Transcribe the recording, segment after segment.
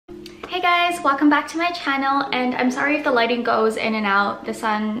Hey guys, welcome back to my channel, and I'm sorry if the lighting goes in and out. The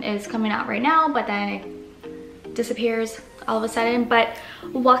sun is coming out right now, but then it disappears all of a sudden. But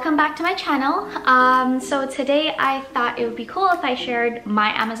welcome back to my channel. So today I thought it would be cool if I shared my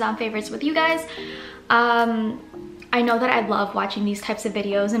Amazon favorites with you guys. I know that I love watching these types of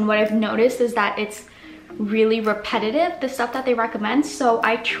videos, and what I've noticed is that it's really repetitive, the stuff that they recommend. So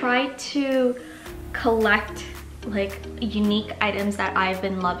I try to collect like unique items that I've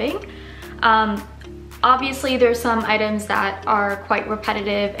been loving. Obviously there's some items that are quite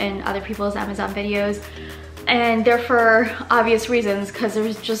repetitive in other people's Amazon videos, and they're for obvious reasons because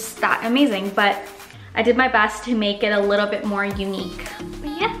they're just that amazing, but I did my best to make it a little bit more unique.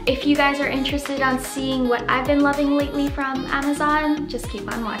 But yeah, if you guys are interested on seeing what I've been loving lately from Amazon, just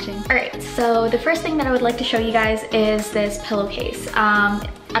keep on watching. Alright, so the first thing that I would like to show you guys is this pillowcase.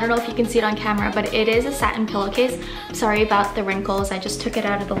 I don't know if you can see it on camera, but it is a satin pillowcase. Sorry about the wrinkles, I just took it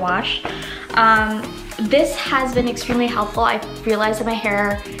out of the wash. This has been extremely helpful. I realized that my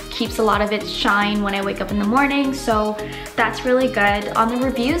hair keeps a lot of its shine when I wake up in the morning, so that's really good. On the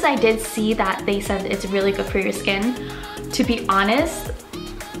reviews, I did see that they said it's really good for your skin. To be honest,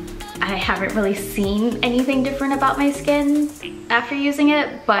 I haven't really seen anything different about my skin after using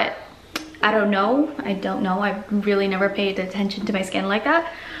it, but I don't know. I've really never paid attention to my skin like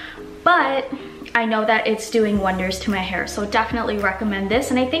that, but I know that it's doing wonders to my hair, so definitely recommend this.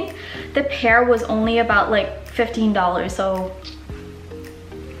 And I think the pair was only about like $15, so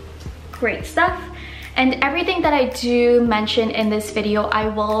great stuff. And everything that I do mention in this video, I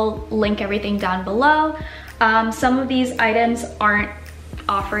will link everything down below. Some of these items aren't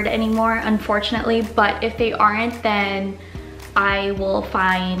offered anymore, unfortunately, but if they aren't, then I will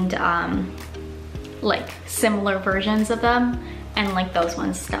find like similar versions of them and link those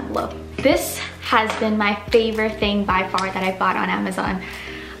ones down below. This has been my favorite thing by far that I bought on Amazon.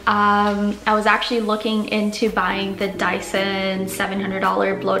 I was actually looking into buying the Dyson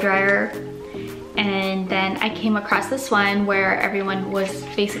 $700 blow dryer, and then I came across this one where everyone was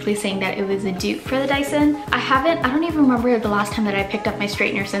basically saying that it was a dupe for the Dyson. I don't even remember the last time that I picked up my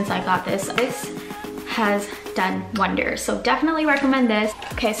straightener since I got this. This has done wonders, so definitely recommend this.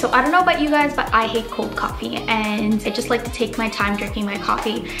 Okay, so I don't know about you guys, but I hate cold coffee, and I just like to take my time drinking my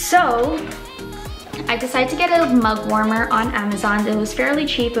coffee. So I decided to get a mug warmer on Amazon. It was fairly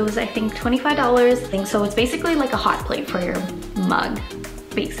cheap. It was, I think, $25. So it's basically like a hot plate for your mug,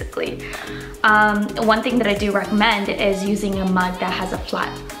 basically. One thing that I do recommend is using a mug that has a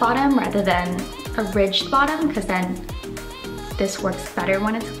flat bottom rather than a ridged bottom, because then this works better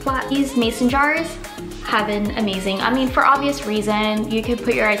when it's flat. These mason jars have been amazing. I mean, for obvious reason, you can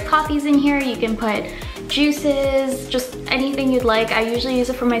put your iced coffees in here, you can put juices, just anything you'd like. I usually use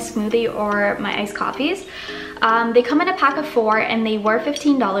it for my smoothie or my iced coffees. They come in a pack of 4 and they were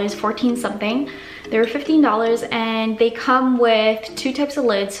 $15, 14 something. They were $15, and they come with 2 types of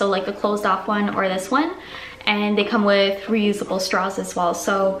lids, so like the closed off one or this one, and they come with reusable straws as well.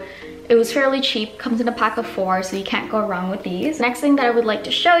 So it was fairly cheap, comes in a pack of 4, so you can't go wrong with these. Next thing that I would like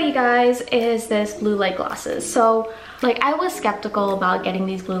to show you guys is this blue light glasses. So like, I was skeptical about getting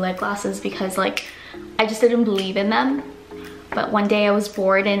these blue light glasses because like, I just didn't believe in them. But one day I was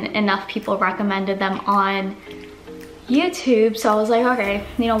bored and enough people recommended them on YouTube, so I was like, okay,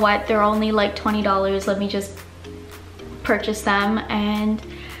 you know what, they're only like $20, let me just purchase them. And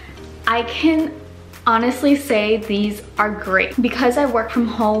I can honestly say these are great. Because I work from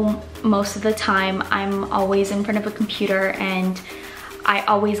home most of the time, I'm always in front of a computer, and I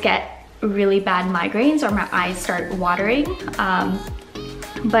always get really bad migraines or my eyes start watering.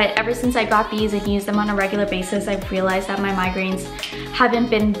 But ever since I got these and use them on a regular basis, I've realized that my migraines haven't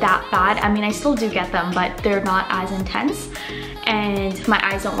been that bad. I mean, I still do get them, but they're not as intense, and my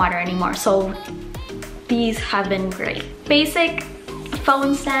eyes don't water anymore. So these have been great. Basic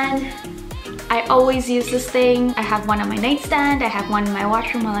phone stand. I always use this thing. I have one on my nightstand, I have one in my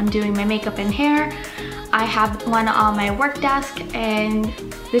washroom while I'm doing my makeup and hair. I have one on my work desk, and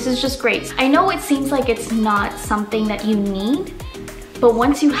this is just great. I know it seems like it's not something that you need, but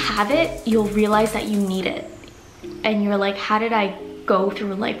once you have it, you'll realize that you need it. And you're like, how did I go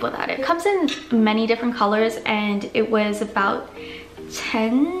through life without it? It comes in many different colors, and it was about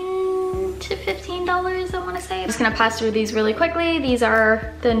 $10 to $15, I want to say. I'm just gonna pass through these really quickly. These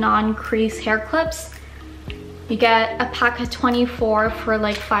are the non-crease hair clips. You get a pack of 24 for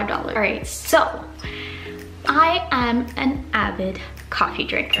like $5. All right, so I am an avid coffee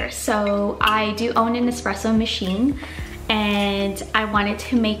drinker. So I do own an espresso machine, and I wanted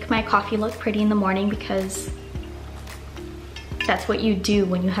to make my coffee look pretty in the morning because that's what you do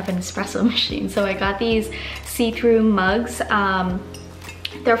when you have an espresso machine. So I got these see-through mugs.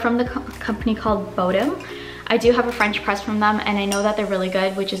 They're from the company called Bodum. I do have a French press from them, and I know that they're really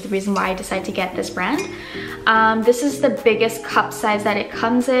good, which is the reason why I decided to get this brand. This is the biggest cup size that it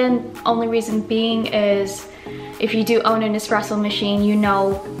comes in. Only reason being is if you do own an espresso machine, you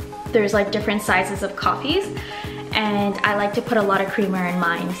know there's like different sizes of coffees, and I like to put a lot of creamer in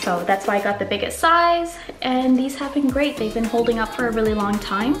mine, so that's why I got the biggest size. And these have been great. They've been holding up for a really long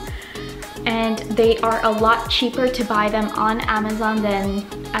time, and they are a lot cheaper to buy them on Amazon than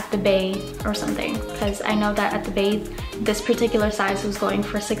at the Bay or something, because I know that at the Bay this particular size was going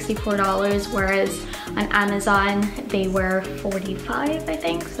for $64, whereas on Amazon they were $45, I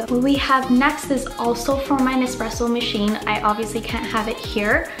think. So what we have next is also for my Nespresso machine. I obviously can't have it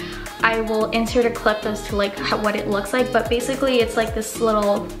here. I will insert a clip as to like what it looks like, but basically it's like this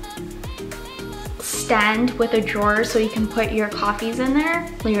little stand with a drawer, so you can put your coffees in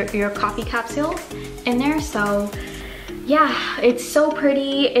there, your coffee capsules in there. So yeah, it's so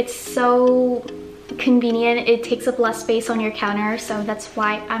pretty, it's so convenient, it takes up less space on your counter, so that's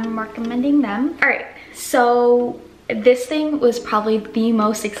why I'm recommending them. All right, so this thing was probably the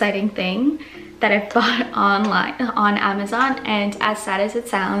most exciting thing that I've bought online on Amazon, and as sad as it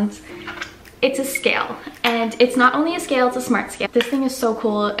sounds, it's a scale. And it's not only a scale, it's a smart scale. This thing is so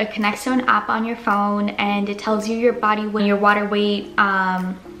cool. It connects to an app on your phone, and it tells you your body weight, your water weight,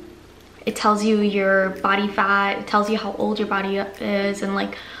 it tells you your body fat, it tells you how old your body is, and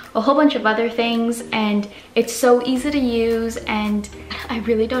like a whole bunch of other things. And it's so easy to use, and I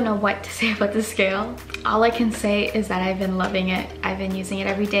really don't know what to say about the scale. All I can say is that I've been loving it. I've been using it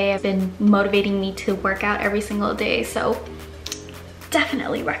every day. It's been motivating me to work out every single day, so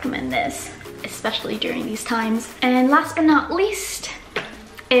definitely recommend this, especially during these times. And last but not least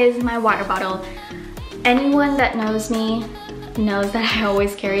is my water bottle. Anyone that knows me knows that I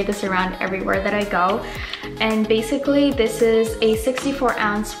always carry this around everywhere that I go. And basically this is a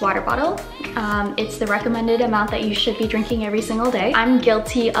 64-ounce water bottle. It's the recommended amount that you should be drinking every single day. I'm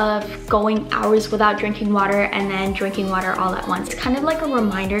guilty of going hours without drinking water and then drinking water all at once. It's kind of like a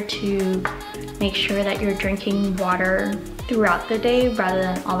reminder to make sure that you're drinking water throughout the day rather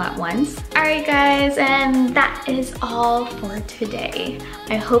than all at once. Alright guys, and that is all for today.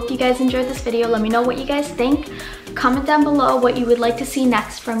 I hope you guys enjoyed this video. Let me know what you guys think. Comment down below what you would like to see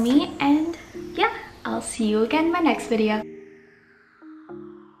next from me, and yeah, I'll see you again in my next video.